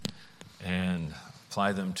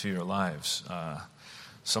apply them to your lives.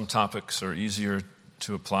 Some topics are easier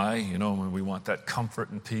to apply. You know, when we want that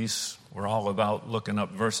comfort and peace, we're all about looking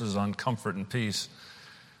up verses on comfort and peace.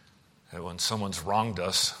 And when someone's wronged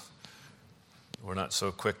us, we're not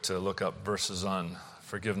so quick to look up verses on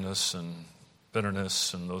forgiveness and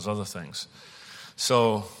bitterness and those other things.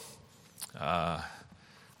 So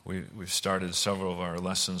we've started several of our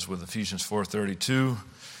lessons with Ephesians 4:32.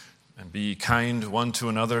 And be kind one to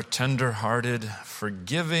another, tender-hearted,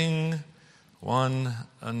 forgiving one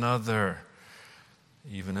another,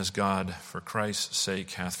 even as God, for Christ's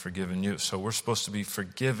sake, hath forgiven you. So we're supposed to be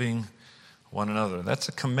forgiving one another. That's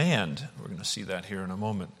a command. We're going to see that here in a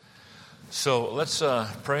moment. So let's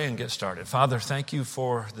pray and get started. Father, thank you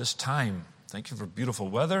for this time. Thank you for beautiful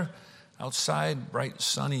weather outside, bright,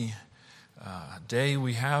 sunny day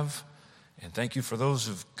we have. And thank you for those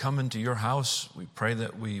who've come into your house. We pray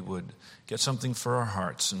that we would get something for our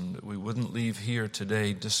hearts and that we wouldn't leave here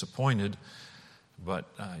today disappointed, but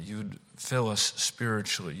you'd fill us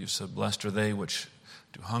spiritually. You said, blessed are they which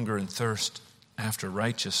do hunger and thirst after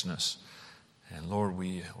righteousness. And Lord,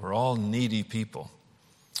 we're all needy people.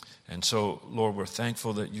 And so, Lord, we're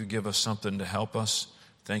thankful that you give us something to help us.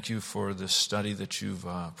 Thank you for this study that you've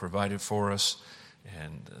provided for us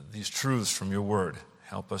and these truths from your word.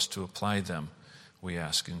 Help us to apply them, we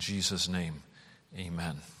ask in Jesus' name.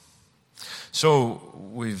 Amen. So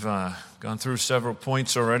we've gone through several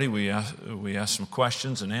points already. We asked some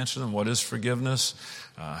questions and answered them. What is forgiveness?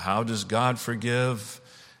 How does God forgive?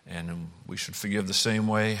 And we should forgive the same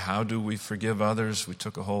way. How do we forgive others? We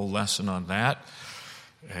took a whole lesson on that.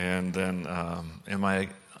 And then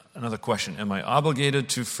another question, am I obligated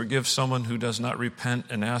to forgive someone who does not repent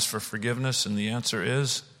and ask for forgiveness? And the answer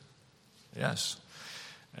is yes.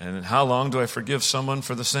 And how long do I forgive someone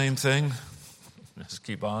for the same thing? Just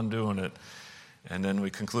keep on doing it. And then we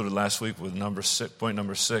concluded last week with point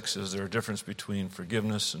number 6, is there a difference between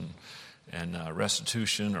forgiveness and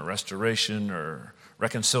restitution or restoration or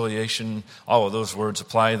reconciliation? All of those words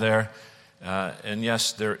apply there. And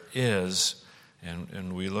yes, there is.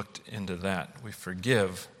 And we looked into that. We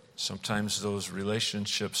forgive. Sometimes those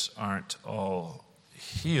relationships aren't all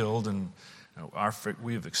healed, and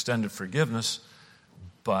we've extended forgiveness,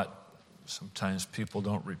 but sometimes people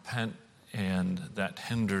don't repent, and that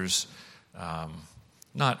hinders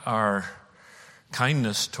not our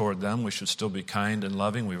kindness toward them. We should still be kind and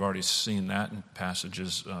loving. We've already seen that in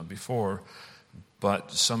passages before,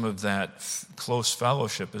 but some of that close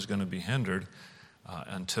fellowship is going to be hindered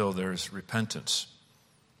until there's repentance.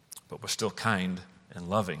 But we're still kind and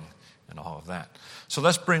loving and all of that. So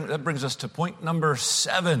that brings us to point number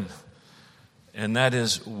 7. And that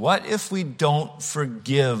is, what if we don't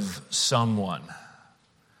forgive someone?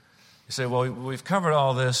 You say, well, we've covered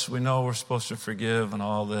all this. We know we're supposed to forgive and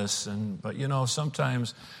all this. But,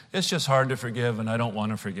 sometimes it's just hard to forgive, and I don't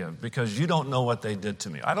want to forgive because you don't know what they did to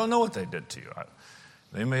me. I don't know what they did to you.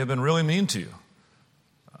 They may have been really mean to you.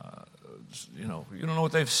 You don't know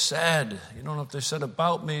what they've said. You don't know what they said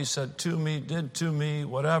about me, said to me, did to me,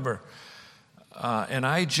 whatever. And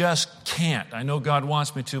I just can't. I know God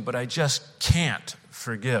wants me to, but I just can't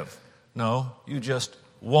forgive. No, you just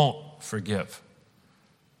won't forgive.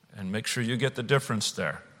 And make sure you get the difference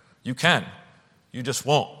there. You can. You just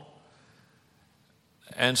won't.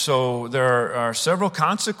 And so there are several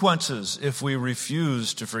consequences if we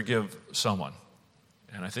refuse to forgive someone.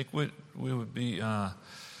 And I think we would be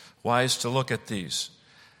wise to look at these.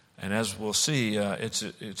 And as we'll see,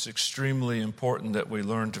 it's extremely important that we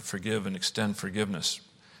learn to forgive and extend forgiveness.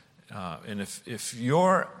 And if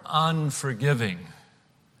you're unforgiving,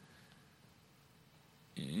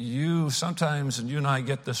 sometimes, and you and I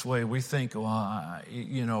get this way, we think,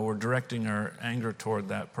 we're directing our anger toward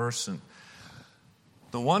that person.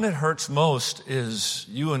 The one it hurts most is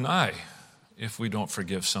you and I if we don't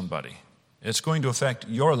forgive somebody. It's going to affect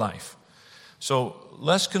your life. So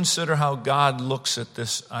let's consider how God looks at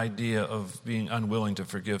this idea of being unwilling to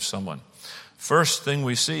forgive someone. First thing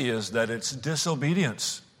we see is that it's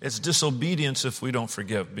disobedience. It's disobedience if we don't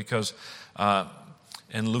forgive, because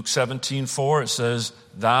in Luke 17:4 it says,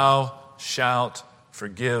 "Thou shalt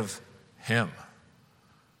forgive him."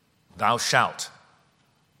 Thou shalt.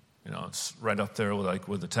 It's right up there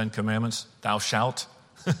with the 10 Commandments. Thou shalt.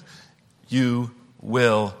 You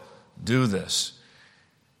will do this.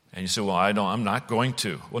 And you say, well, I'm not going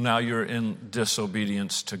to. Well, now you're in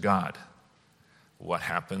disobedience to God. What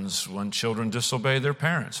happens when children disobey their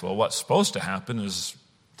parents? Well, what's supposed to happen is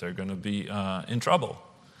they're going to be in trouble.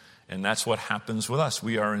 And that's what happens with us.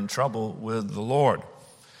 We are in trouble with the Lord.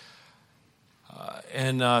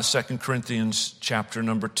 In 2 Corinthians chapter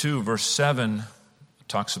number 2, verse 7,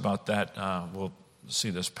 talks about that. We'll see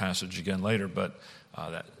this passage again later, but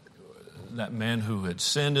that man who had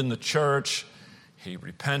sinned in the church, he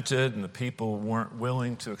repented, and the people weren't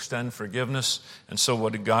willing to extend forgiveness. And so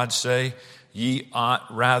what did God say? Ye ought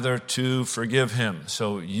rather to forgive him.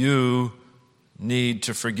 So you need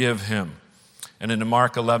to forgive him. And in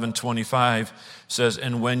Mark 11:25 says,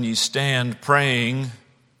 and when ye stand praying,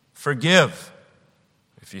 forgive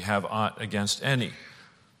if ye have aught against any.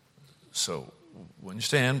 So when you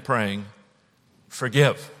stand praying,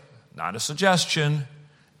 forgive. Not a suggestion,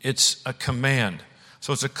 it's a command.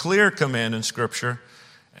 So it's a clear command in Scripture,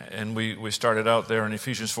 and we started out there in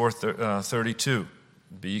Ephesians 4:32.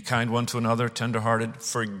 Be ye kind one to another, tenderhearted,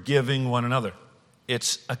 forgiving one another.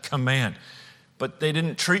 It's a command. But they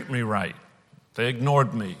didn't treat me right. They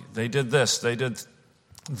ignored me. They did this. They did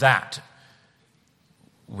that.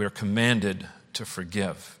 We're commanded to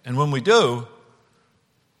forgive. And when we do,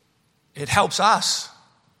 it helps us.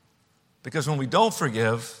 Because when we don't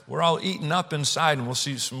forgive, we're all eaten up inside, and we'll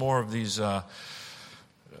see some more of these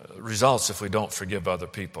results if we don't forgive other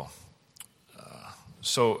people.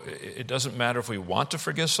 So it doesn't matter if we want to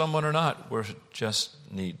forgive someone or not. We just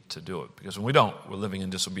need to do it. Because when we don't, we're living in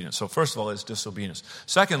disobedience. So first of all, it's disobedience.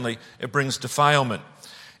 Secondly, it brings defilement.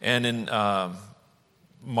 And in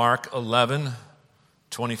Mark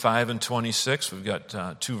 11:25 and 26, we've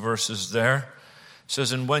got 2 verses there. It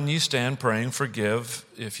says, and when ye stand praying, forgive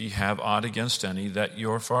if ye have aught against any, that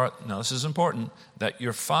your Father, now this is important, that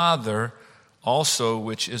your Father also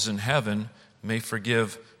which is in heaven may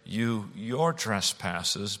forgive you your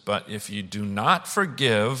trespasses. But if you do not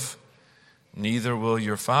forgive, neither will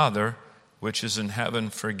your Father which is in heaven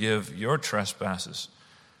forgive your trespasses.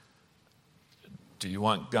 Do you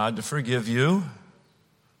want God to forgive you?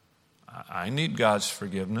 I need God's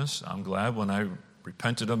forgiveness. I'm glad when I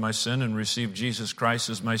repented of my sin and received Jesus Christ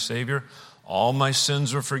as my Savior, all my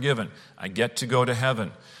sins were forgiven. I get to go to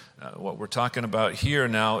heaven. What we're talking about here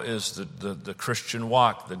now is the Christian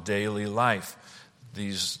walk, the daily life.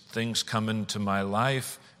 These things come into my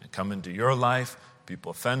life and come into your life.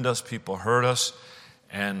 People offend us, people hurt us,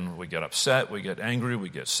 and we get upset, we get angry, we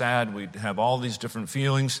get sad, we have all these different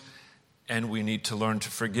feelings, and we need to learn to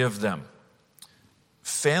forgive them.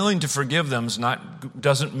 Failing to forgive them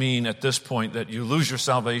doesn't mean at this point that you lose your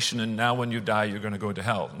salvation and now when you die you're going to go to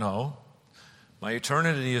hell. No. My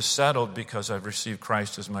eternity is settled because I've received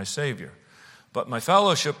Christ as my Savior. But my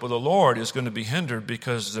fellowship with the Lord is going to be hindered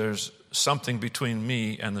because there's something between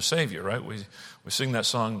me and the Savior, right? We sing that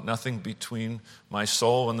song, Nothing Between My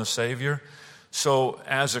Soul and the Savior. So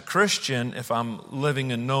as a Christian, if I'm living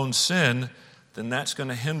in known sin, then that's going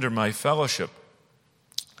to hinder my fellowship.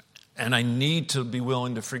 And I need to be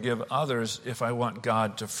willing to forgive others if I want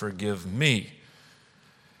God to forgive me.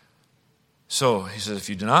 So he says, if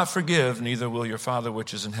you do not forgive, neither will your Father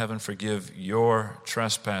which is in heaven forgive your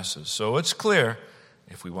trespasses. So it's clear,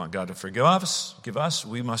 if we want God to forgive us,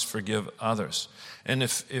 we must forgive others. And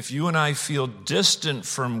if you and I feel distant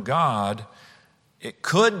from God, it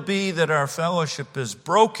could be that our fellowship is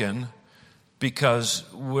broken because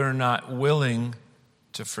we're not willing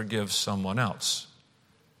to forgive someone else.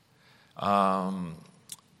 1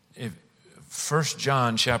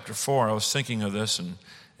 John chapter 4, I was thinking of this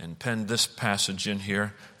and penned this passage in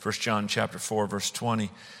here. 1 John chapter 4, verse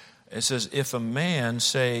 20. It says, if a man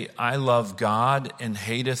say, I love God and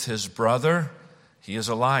hateth his brother, he is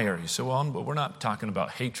a liar. You say, well, but we're not talking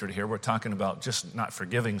about hatred here. We're talking about just not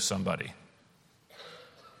forgiving somebody.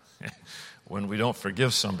 When we don't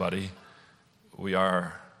forgive somebody, we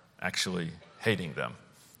are actually hating them.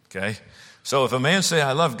 Okay? So if a man say,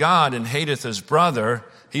 I love God and hateth his brother,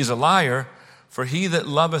 he's a liar. For he that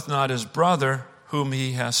loveth not his brother whom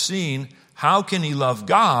he hath seen, how can he love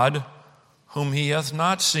God whom he hath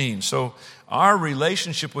not seen? So our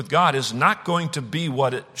relationship with God is not going to be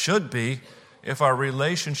what it should be if our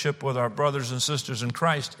relationship with our brothers and sisters in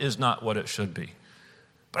Christ is not what it should be.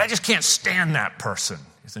 But I just can't stand that person.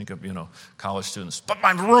 You think of, college students, but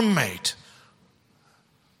my roommate.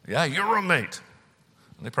 Yeah, your roommate.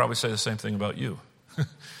 And they probably say the same thing about you.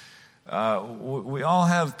 We all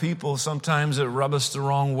have people sometimes that rub us the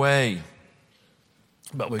wrong way.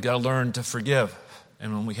 But we've got to learn to forgive.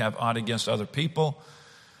 And when we have aught against other people,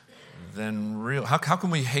 then how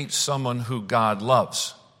can we hate someone who God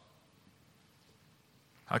loves?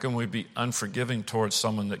 How can we be unforgiving towards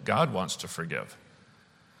someone that God wants to forgive?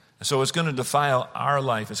 And so it's going to defile our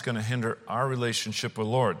life. It's going to hinder our relationship with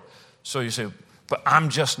the Lord. So you say, but I'm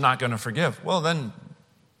just not going to forgive. Well, then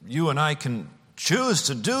you and I can choose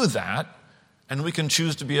to do that, and we can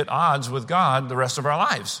choose to be at odds with God the rest of our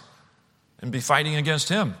lives and be fighting against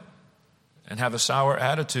Him and have a sour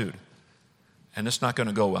attitude. and it's not going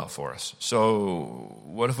to go well for us. So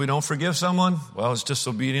what if we don't forgive someone? Well, it's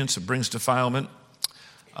disobedience. It brings defilement.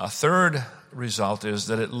 A third result is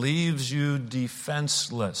that it leaves you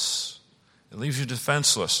defenseless. It leaves you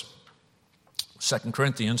defenseless. 2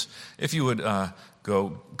 Corinthians, if you would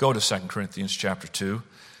go to 2 Corinthians chapter 2.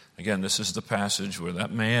 Again, this is the passage where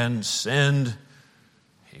that man sinned.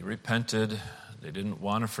 He repented. They didn't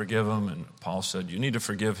want to forgive him, and Paul said, you need to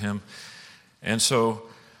forgive him. And so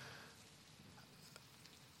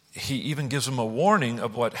he even gives them a warning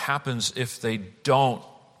of what happens if they don't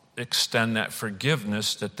extend that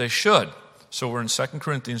forgiveness that they should. So we're in 2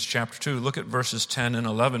 Corinthians chapter 2. Look at verses 10 and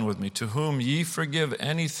 11 with me. To whom ye forgive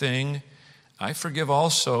anything, I forgive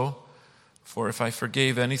also. For if I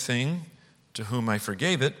forgave anything, to whom I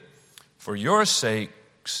forgave it, for your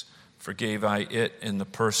sakes forgave I it in the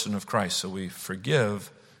person of Christ. So we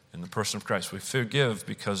forgive in the person of Christ. We forgive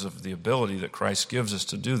because of the ability that Christ gives us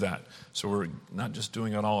to do that. So we're not just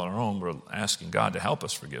doing it all on our own, we're asking God to help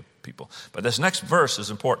us forgive people. But this next verse is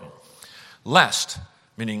important. Lest,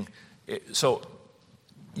 meaning,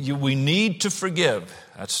 we need to forgive.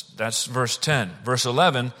 That's verse 10. Verse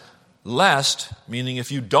 11, lest, meaning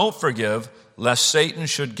if you don't forgive, lest Satan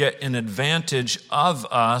should get an advantage of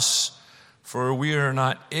us, for we are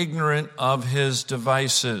not ignorant of his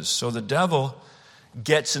devices. So the devil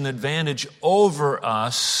gets an advantage over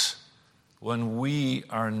us when we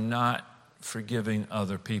are not forgiving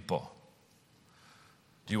other people.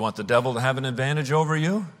 Do you want the devil to have an advantage over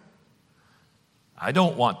you? I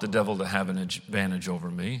don't want the devil to have an advantage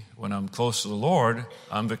over me. When I'm close to the Lord,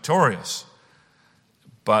 I'm victorious.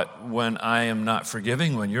 But when I am not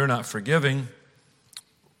forgiving, when you're not forgiving,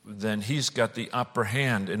 then he's got the upper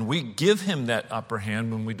hand. And we give him that upper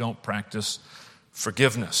hand when we don't practice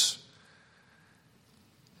forgiveness.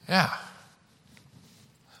 Yeah.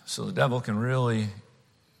 So the devil can really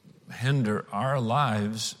hinder our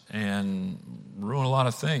lives and ruin a lot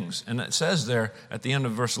of things. And it says there at the end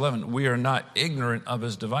of verse 11, we are not ignorant of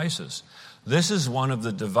his devices. This is one of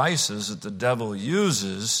the devices that the devil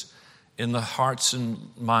uses in the hearts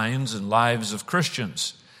and minds and lives of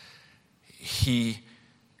Christians. He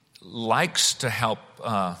likes to help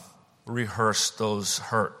rehearse those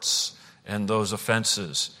hurts and those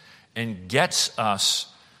offenses and gets us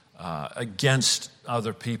against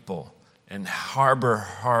other people and harbor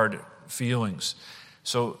hard feelings.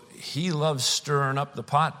 So he loves stirring up the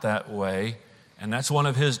pot that way, and that's one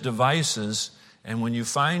of his devices. And when you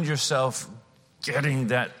find yourself getting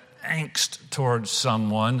that angst towards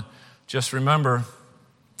someone, just remember,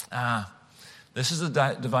 this is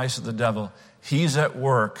the device of the devil. He's at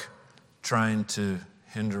work trying to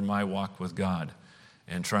hinder my walk with God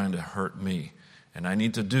and trying to hurt me. And I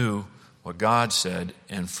need to do what God said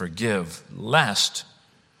and forgive, lest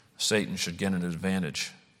Satan should get an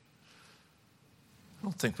advantage. I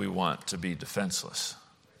don't think we want to be defenseless.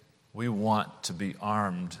 We want to be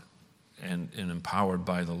armed and empowered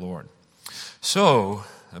by the Lord. So,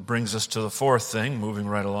 that brings us to the fourth thing, moving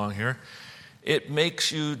right along here. It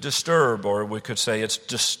makes you disturb, or we could say it's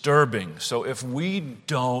disturbing. So if we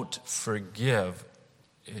don't forgive,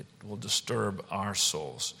 it will disturb our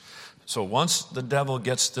souls. So once the devil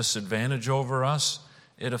gets this advantage over us,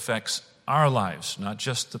 it affects our lives, not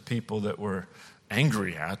just the people that we're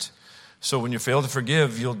angry at. So when you fail to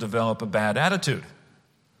forgive, you'll develop a bad attitude.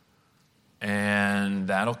 And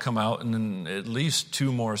that'll come out in at least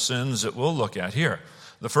two more sins that we'll look at here.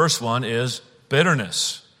 The first one is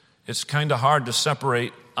bitterness. It's kind of hard to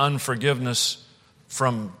separate unforgiveness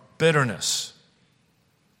from bitterness.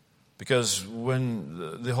 Because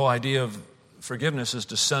when the whole idea of forgiveness is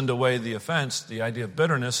to send away the offense, the idea of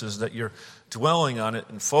bitterness is that you're dwelling on it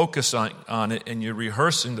and focusing on it and you're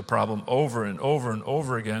rehearsing the problem over and over and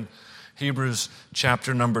over again. Hebrews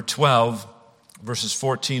chapter number 12, verses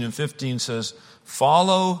 14 and 15 says,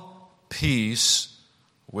 "Follow peace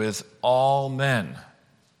with all men."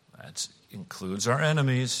 That includes our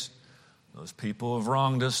enemies, those people who have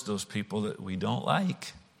wronged us, those people that we don't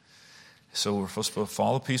like. So we're supposed to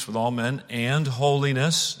follow peace with all men and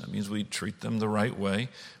holiness. That means we treat them the right way,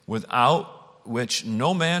 without which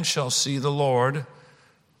no man shall see the Lord.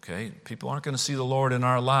 Okay, people aren't going to see the Lord in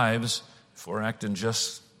our lives if we're acting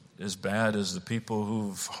just as bad as the people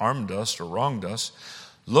who've harmed us or wronged us.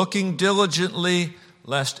 Looking diligently,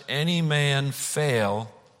 lest any man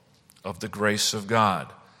fail of the grace of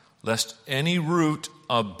God, lest any root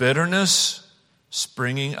of bitterness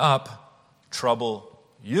springing up trouble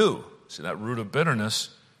you. See, that root of bitterness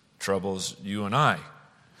troubles you and I.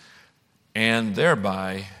 And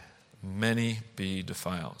thereby many be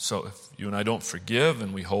defiled. So if you and I don't forgive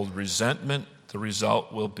and we hold resentment, the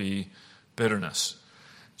result will be bitterness.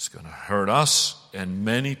 It's going to hurt us, and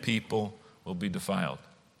many people will be defiled.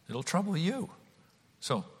 It'll trouble you.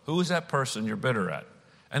 So who is that person you're bitter at?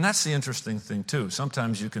 And that's the interesting thing, too.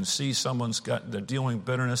 Sometimes you can see they're dealing with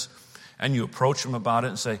bitterness, and you approach them about it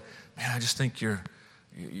and say, man, I just think you're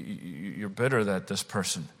bitter at this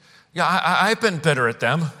person. Yeah, I've been bitter at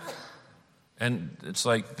them. And it's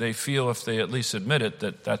like they feel if they at least admit it,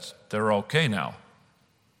 they're okay now.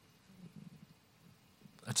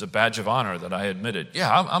 It's a badge of honor that I admitted.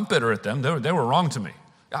 Yeah, I'm bitter at them. They were wrong to me.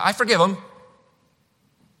 I forgive them.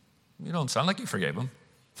 You don't sound like you forgave them.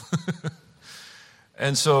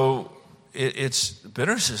 And so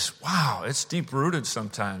bitterness is, wow, it's deep-rooted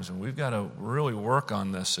sometimes, and we've got to really work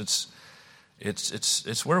on this.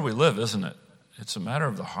 It's where we live, isn't it? It's a matter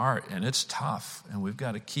of the heart, and it's tough, and we've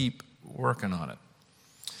got to keep working on it.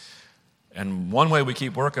 And one way we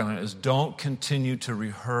keep working on it is don't continue to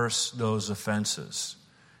rehearse those offenses.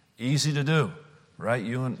 Easy to do, right?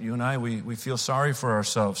 You and I, we feel sorry for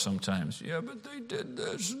ourselves sometimes. Yeah, but they did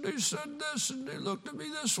this, and they said this, and they looked at me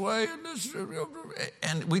this way, and this,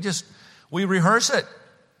 and we rehearse it.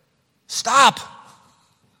 Stop.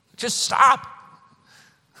 Just stop.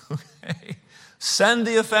 Okay? Send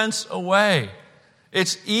the offense away.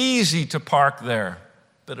 It's easy to park there,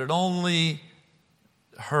 but it only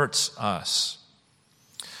hurts us.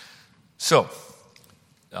 So,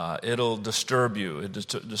 it'll disturb you. It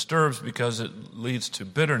disturbs because it leads to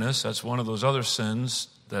bitterness. That's one of those other sins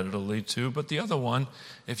that it'll lead to. But the other one,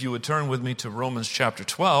 if you would turn with me to Romans chapter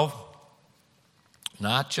 12,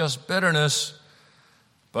 not just bitterness,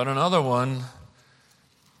 but another one,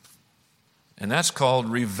 and that's called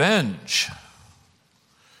revenge.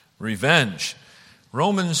 Revenge.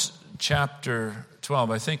 Romans chapter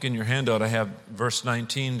 12, I think in your handout I have verse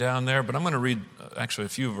 19 down there, but I'm going to read actually a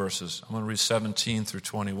few verses. I'm going to read 17 through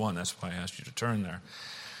 21. That's why I asked you to turn there.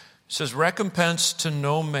 It says, recompense to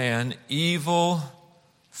no man evil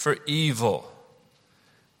for evil.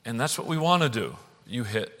 And that's what we want to do. You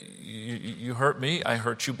hurt me, I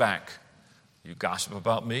hurt you back. You gossip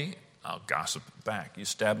about me, I'll gossip back. You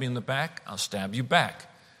stab me in the back, I'll stab you back.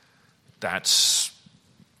 That's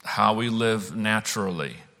how we live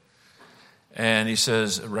naturally. And he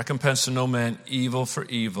says, recompense to no man evil for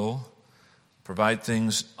evil. Provide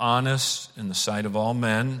things honest in the sight of all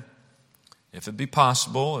men. If it be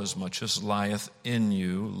possible, as much as lieth in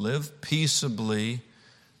you, live peaceably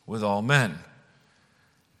with all men.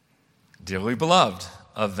 Dearly beloved,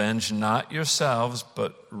 avenge not yourselves,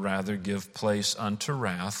 but rather give place unto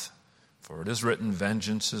wrath. For it is written,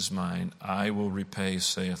 vengeance is mine, I will repay,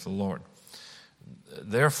 saith the Lord.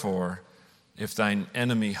 Therefore, if thine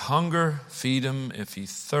enemy hunger, feed him. If he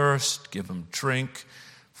thirst, give him drink.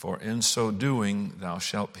 For in so doing, thou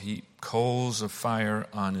shalt heap coals of fire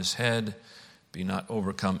on his head. Be not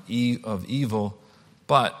overcome of evil,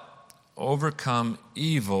 but overcome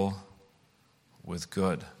evil with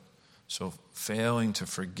good. So failing to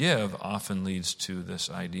forgive often leads to this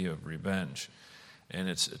idea of revenge. And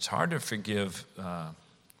it's hard to forgive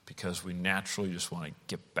because we naturally just want to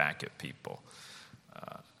get back at people.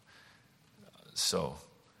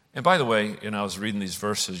 And by the way, I was reading these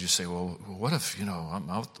verses, you say, well, what if, I'm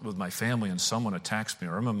out with my family and someone attacks me,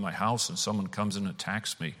 or I'm in my house and someone comes in and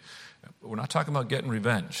attacks me. We're not talking about getting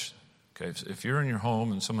revenge. Okay, if you're in your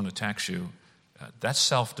home and someone attacks you, that's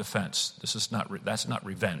self-defense. That's not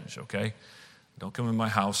revenge, okay? Don't come in my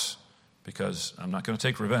house because I'm not going to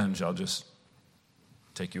take revenge. I'll just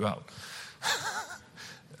take you out.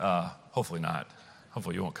 Hopefully not.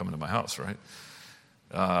 Hopefully you won't come into my house, right?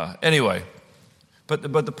 Anyway,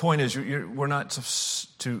 but the point is, we're not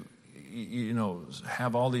to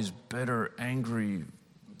have all these bitter, angry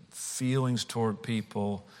feelings toward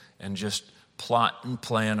people and just plot and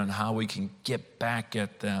plan on how we can get back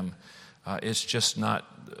at them. It's just not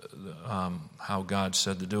how God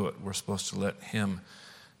said to do it. We're supposed to let Him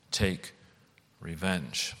take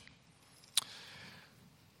revenge.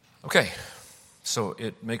 Okay, so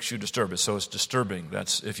it makes you disturbed. So it's disturbing.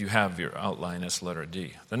 That's if you have your outline, that's letter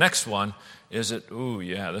D. The next one is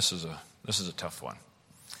this is a tough one.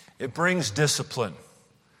 It brings discipline.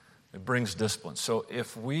 It brings discipline. So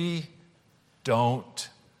if we don't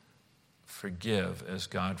forgive as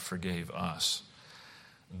God forgave us,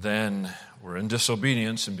 then we're in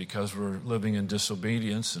disobedience, and because we're living in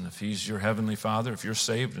disobedience, and if He's your Heavenly Father, if you're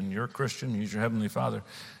saved and you're a Christian, He's your Heavenly Father,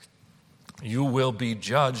 you will be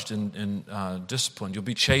judged and disciplined. You'll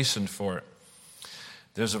be chastened for it.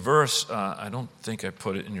 There's a verse, I don't think I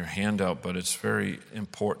put it in your handout, but it's very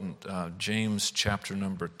important. James chapter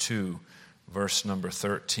number 2, verse number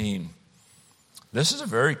 13. This is a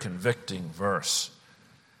very convicting verse.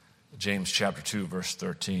 James chapter 2, verse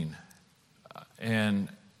 13. And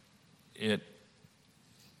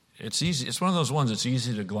it's easy. It's one of those ones that's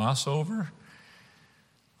easy to gloss over.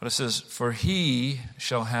 But it says, "For he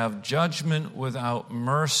shall have judgment without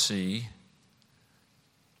mercy."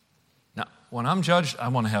 Now, when I'm judged, I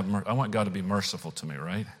want God to be merciful to me,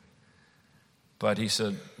 right? But he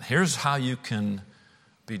said, here's how you can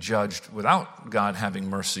be judged without God having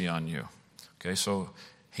mercy on you. Okay, so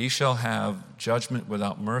he shall have judgment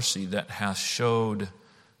without mercy that hath showed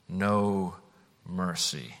no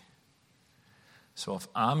mercy. So if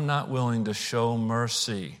I'm not willing to show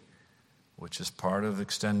mercy, which is part of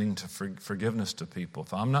extending to forgiveness to people,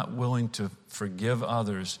 if I'm not willing to forgive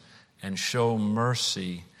others and show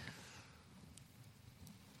mercy,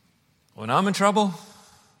 when I'm in trouble,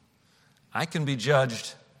 I can be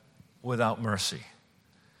judged without mercy.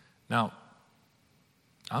 Now,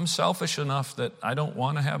 I'm selfish enough that I don't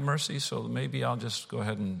want to have mercy, so maybe I'll just go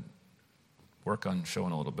ahead and work on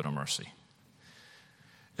showing a little bit of mercy.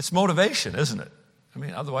 It's motivation, isn't it? I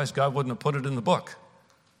mean, otherwise God wouldn't have put it in the book.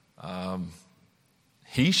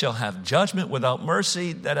 He shall have judgment without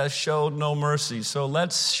mercy that has showed no mercy. So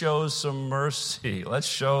let's show some mercy. Let's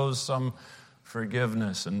show some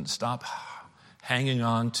forgiveness and stop hanging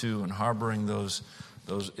on to and harboring those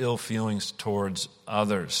ill feelings towards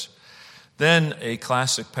others. Then a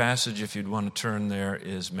classic passage, if you'd want to turn there,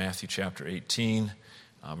 is Matthew chapter 18,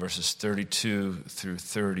 verses 32 through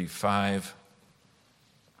 35.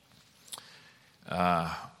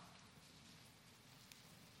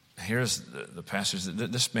 Here's the passage.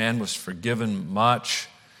 This man was forgiven much,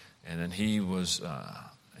 and then he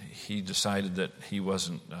decided that he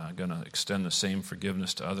wasn't going to extend the same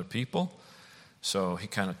forgiveness to other people. So he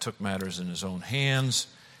kind of took matters in his own hands,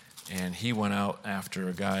 and he went out after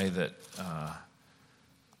a guy that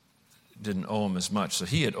didn't owe him as much. So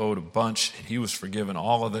he had owed a bunch. He was forgiven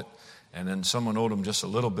all of it, and then someone owed him just a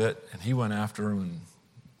little bit, and he went after him and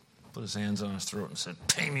put his hands on his throat and said,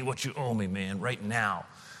 "Pay me what you owe me, man, right now."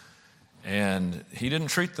 And he didn't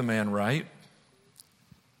treat the man right.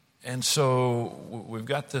 And so we've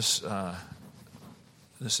got this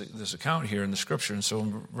account here in the scripture. And so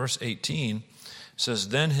in verse 18 it says,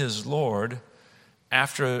 "Then his Lord,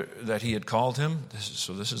 after that he had called him," this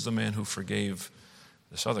is the man who forgave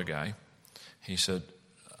this other guy, he said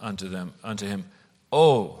unto him,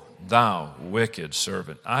 "O thou wicked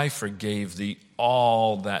servant, I forgave thee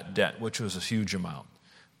all that debt," which was a huge amount,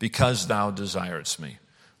 "because thou desiredst me.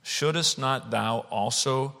 Shouldest not thou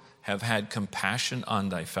also have had compassion on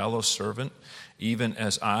thy fellow servant, even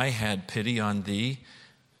as I had pity on thee?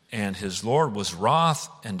 And his Lord was wroth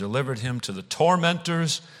and delivered him to the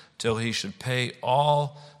tormentors till he should pay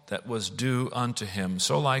all that was due unto him.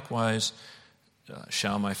 So likewise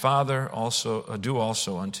shall my Father also do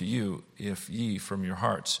also unto you, if ye from your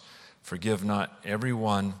hearts forgive not every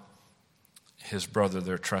one his brother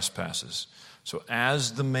their trespasses." So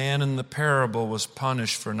as the man in the parable was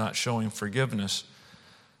punished for not showing forgiveness,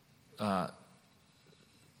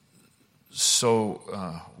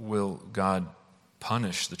 so will God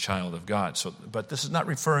punish the child of God. But this is not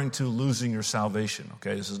referring to losing your salvation.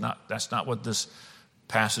 Okay, that's not what this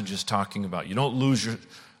passage is talking about. You don't lose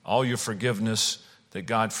all your forgiveness that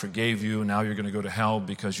God forgave you, and now you're going to go to hell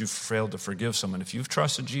because you failed to forgive someone. If you've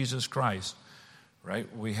trusted Jesus Christ,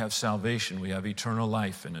 right, we have salvation, we have eternal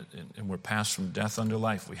life, and we're passed from death unto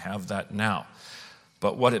life. We have that now.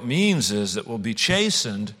 But what it means is that we'll be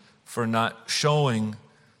chastened for not showing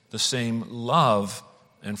the same love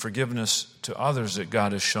and forgiveness to others that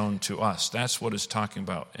God has shown to us. That's what it's talking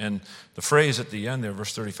about. And the phrase at the end there,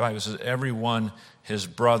 verse 35, it says, "Every one his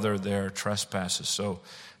brother their trespasses." So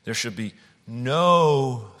there should be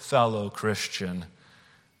no fellow Christian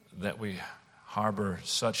that we harbor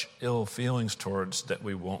such ill feelings towards that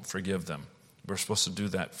we won't forgive them. We're supposed to do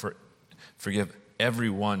that. Forgive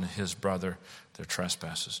everyone his brother their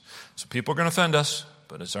trespasses. So people are going to offend us,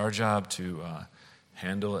 but it's our job to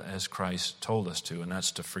handle it as Christ told us to, and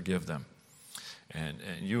that's to forgive them. And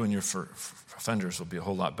you and your offenders will be a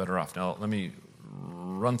whole lot better off. Now, let me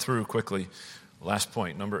run through quickly. Last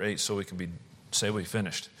point, number 8, so we can say we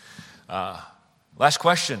finished. Last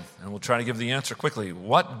question, and we'll try to give the answer quickly.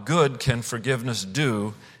 What good can forgiveness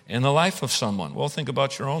do in the life of someone? Well, think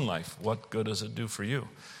about your own life. What good does it do for you?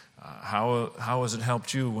 How has it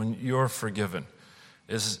helped you when you're forgiven?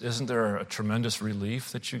 Isn't there a tremendous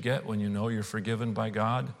relief that you get when you know you're forgiven by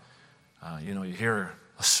God? You hear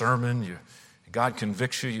a sermon, God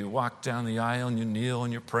convicts you, you walk down the aisle and you kneel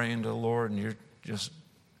and you're praying to the Lord, and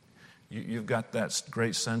you've got that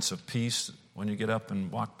great sense of peace when you get up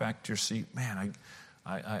and walk back to your seat. Man,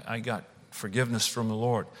 I got forgiveness from the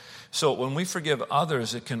Lord. So when we forgive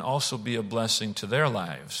others, it can also be a blessing to their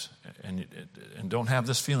lives. and don't have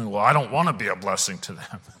this feeling, well, I don't want to be a blessing to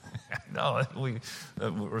them. No,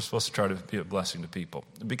 we're supposed to try to be a blessing to people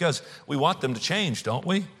because we want them to change, don't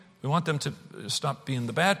we? We want them to stop being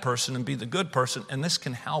the bad person and be the good person, and this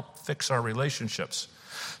can help fix our relationships.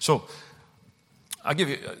 So I'll give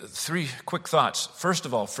you 3 quick thoughts. First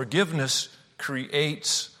of all, forgiveness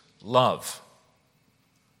creates love.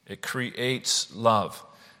 It creates love.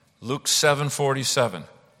 Luke 7:47.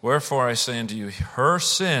 Wherefore I say unto you, her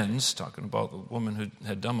sins, talking about the woman who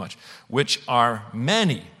had done much, which are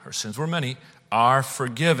many, her sins were many, are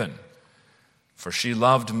forgiven. For she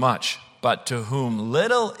loved much. But to whom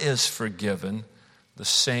little is forgiven, the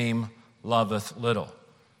same loveth little.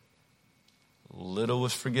 Little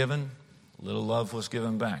was forgiven, little love was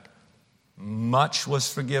given back. Much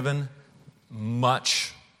was forgiven,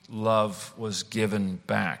 much love was given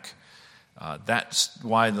back. That's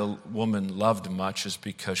why the woman loved much, is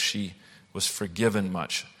because she was forgiven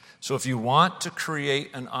much. So if you want to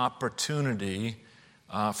create an opportunity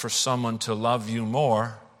for someone to love you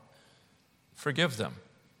more, forgive them.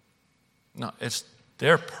 No, it's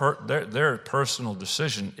their personal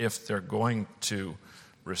decision if they're going to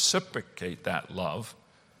reciprocate that love.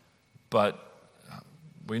 But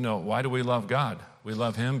we know, why do we love God? We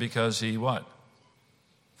love Him because He what?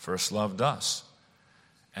 First loved us.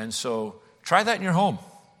 And so try that in your home.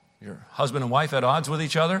 Your husband and wife at odds with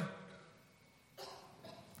each other.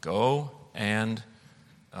 Go and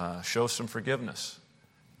show some forgiveness.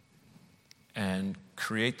 And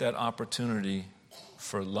create that opportunity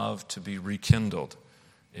for love to be rekindled.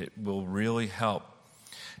 It will really help.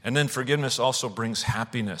 And then forgiveness also brings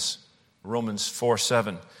happiness. Romans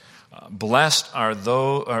 4:7. Blessed are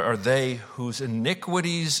they whose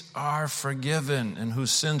iniquities are forgiven and whose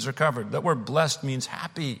sins are covered. That word blessed means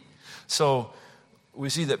happy. So we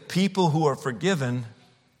see that people who are forgiven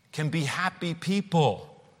can be happy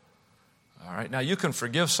people. All right. Now you can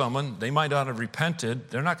forgive someone. They might not have repented.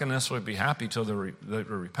 They're not going to necessarily be happy till they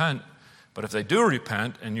repent. But if they do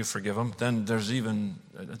repent and you forgive them, then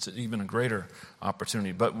it's even a greater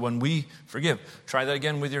opportunity. But when we forgive, try that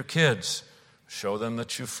again with your kids. Show them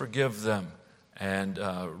that you forgive them and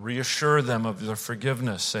reassure them of their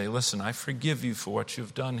forgiveness. Say, listen, I forgive you for what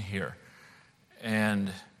you've done here.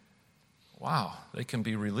 And wow, they can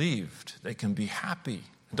be relieved. They can be happy.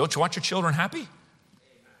 Don't you want your children happy?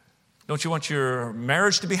 Don't you want your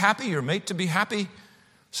marriage to be happy, your mate to be happy?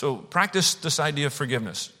 So practice this idea of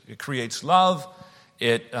forgiveness. It creates love,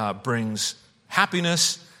 it brings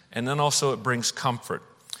happiness, and then also it brings comfort.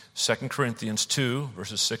 2 Corinthians 2,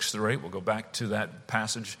 verses 6 through 8, we'll go back to that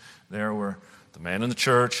passage there where the man in the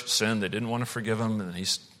church sinned. They didn't want to forgive him,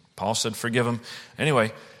 and Paul said, forgive him. Anyway,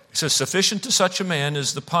 he says, sufficient to such a man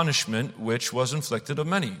is the punishment which was inflicted of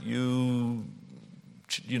many. You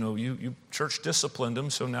church disciplined him,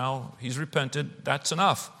 so now he's repented. That's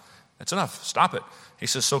enough. That's enough. Stop it. He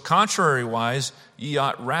says, so contrariwise, ye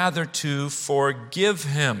ought rather to forgive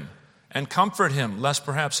him and comfort him, lest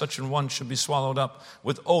perhaps such an one should be swallowed up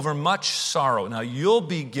with overmuch sorrow. Now, you'll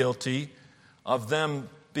be guilty of them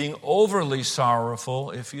being overly sorrowful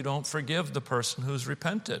if you don't forgive the person who's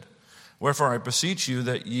repented. Wherefore I beseech you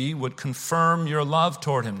that ye would confirm your love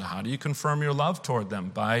toward him. Now, how do you confirm your love toward them?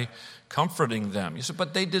 By comforting them. You say,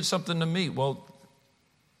 but they did something to me. Well,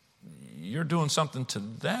 you're doing something to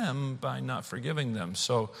them by not forgiving them.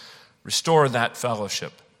 So restore that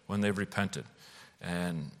fellowship when they've repented.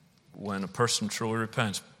 And when a person truly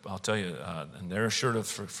repents, I'll tell you, and they're assured of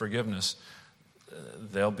forgiveness,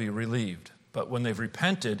 they'll be relieved. But when they've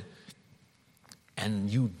repented and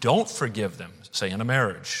you don't forgive them, say in a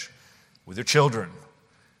marriage, with your children,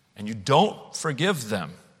 and you don't forgive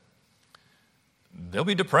them, they'll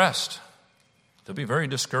be depressed. They'll be very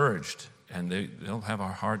discouraged, and they'll have a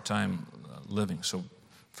hard time living. So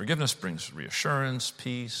forgiveness brings reassurance,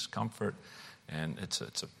 peace, comfort, and it's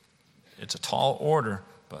a tall order,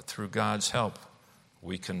 but through God's help,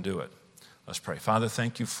 we can do it. Let's pray. Father,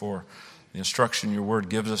 thank you for the instruction your word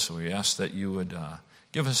gives us. We ask that you would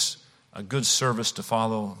give us a good service to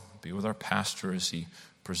follow, be with our pastor as he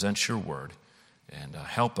presents your word, and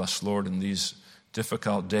help us, Lord, in these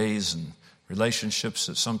difficult days and relationships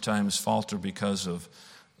that sometimes falter because of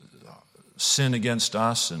sin against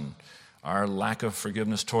us and our lack of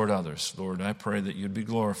forgiveness toward others. Lord, I pray that you'd be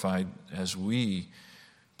glorified as we,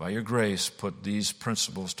 by your grace, put these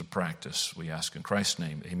principles to practice. We ask in Christ's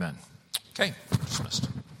name, amen. Okay, dismissed.